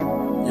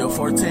Yo,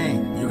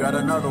 14, you got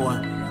another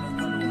one.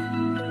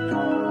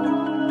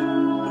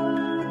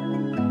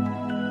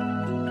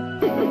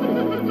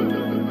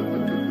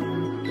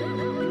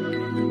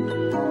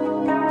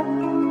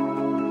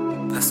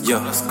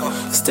 Let's go.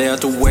 Stay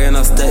out the way and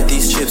I stack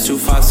these chips. 2,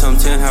 5, some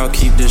 10, how I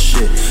keep this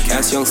shit.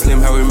 Ask Young Slim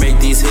how we make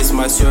these hits.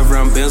 Might serve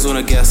around Benz when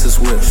I gas this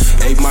whip.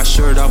 Ate my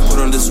shirt, I put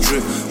on this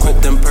drip.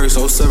 Quit them perks,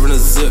 07 a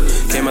zip.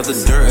 Came out the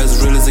dirt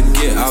as real as it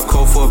get. I'll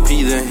call for a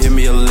P, then hit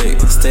me a lick.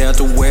 Stay out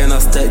the way and I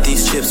stack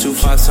these chips. 2,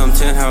 5, some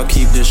 10, how I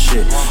keep this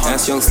shit.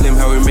 Ask Young Slim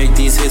how we make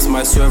these hits.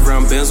 Might serve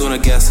around Benz when I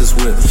gas this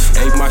whip.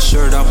 Ate my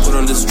shirt, I put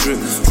on this drip.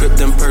 Quit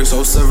them perks,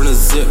 07 a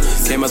zip.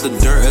 Came out the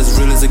dirt as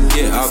real as it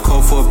get. I'll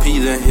call for a P,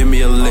 then hit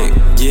me a lick.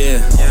 Yeah.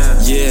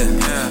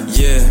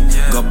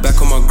 Got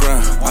back on my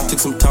grind. I took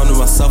some time to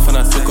myself and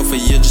I took off a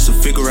year just to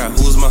figure out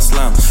who's my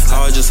slime.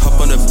 How I just hop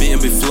on the beat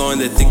and be flowing.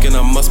 They thinking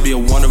I must be a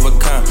one of a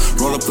kind.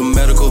 Roll up the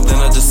medical, then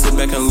I just sit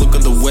back and look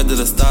at the weather,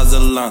 the stars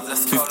align.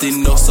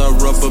 15 notes, I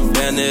rubber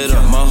band it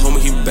up. My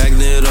homie, he bagged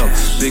it up.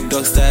 Big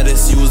dog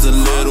status, you was a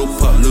little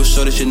pup. Little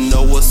shorty should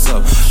know what's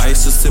up. I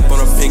used to sip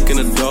on a pink in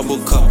a double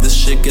cup. This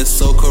shit gets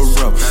so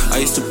corrupt. I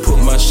used to put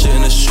my shit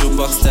in a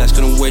shoebox stash.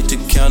 Couldn't wait to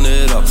count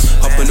it up.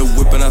 Hop in the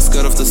whip and I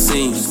scud off the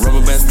scene.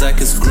 Rubber band stack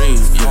is green,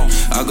 yeah.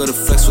 I go to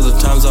flex for the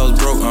times I was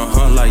broke,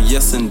 like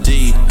yes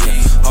indeed,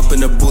 yeah. Hop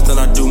in the booth and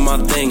I do my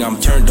thing. I'm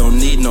turned, don't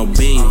need no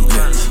beam,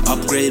 yeah.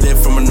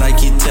 Upgraded from a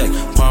Nike Tech,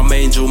 Palm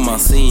Angel, my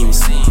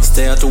seams.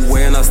 Stay out the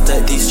way and I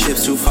stack these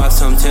chips. 2, 5,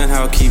 some 10,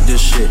 how I keep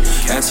this shit.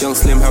 Ask Young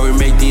Slim how we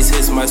make these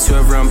hits. Might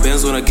serve around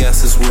Benz when I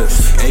gas this whip.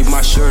 Ate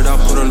my shirt, I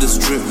put on this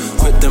drip.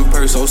 Quit them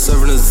perks,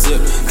 07 a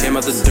zip. Came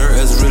out the dirt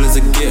as real as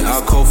it get.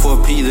 I'll call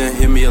for a P, then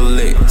hit me a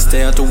lick.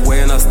 Stay out the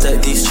way and I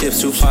stack these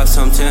chips. 2, 5,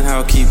 some 10,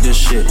 how I keep this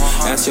shit.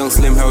 Ask Young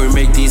Slim how we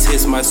make these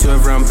hits. Might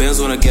serve around Benz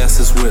when I gas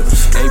this whip.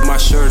 Ate my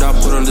shirt, I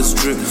put on this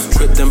drip.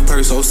 Quit them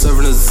perks,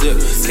 07 a zip.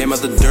 Came out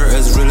the dirt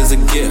as real as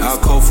it get. I'll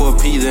call for a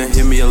P, then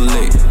hit me a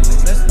lick.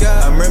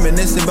 I'm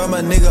reminiscing about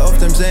my nigga off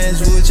them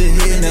Zans, we was just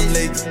hitting them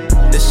licks.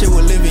 That shit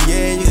we're living,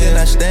 yeah, you can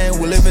understand,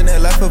 we're living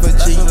that life of a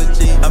G.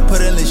 I'm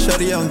putting this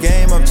shorty on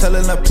game, I'm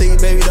telling her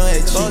please, baby, don't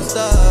act cheap.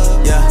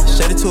 Yeah,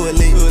 shut it to a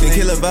lick, can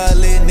kill a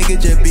violin, nigga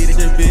just beat it.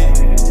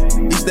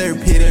 Each they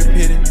repeat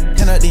it,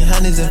 count out these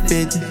hundreds and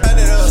 50.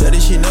 Shorty,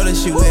 she know that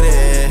she with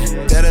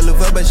it, gotta look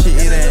up but she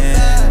eat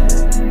it.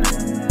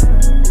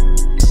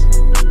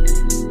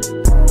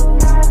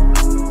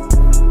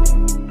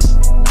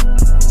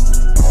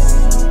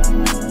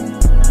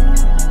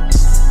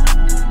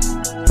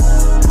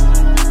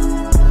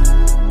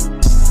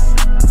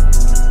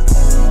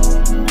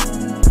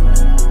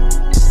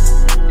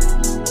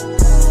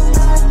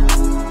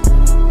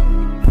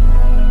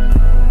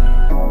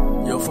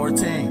 Yo,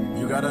 14,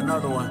 you got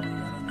another one.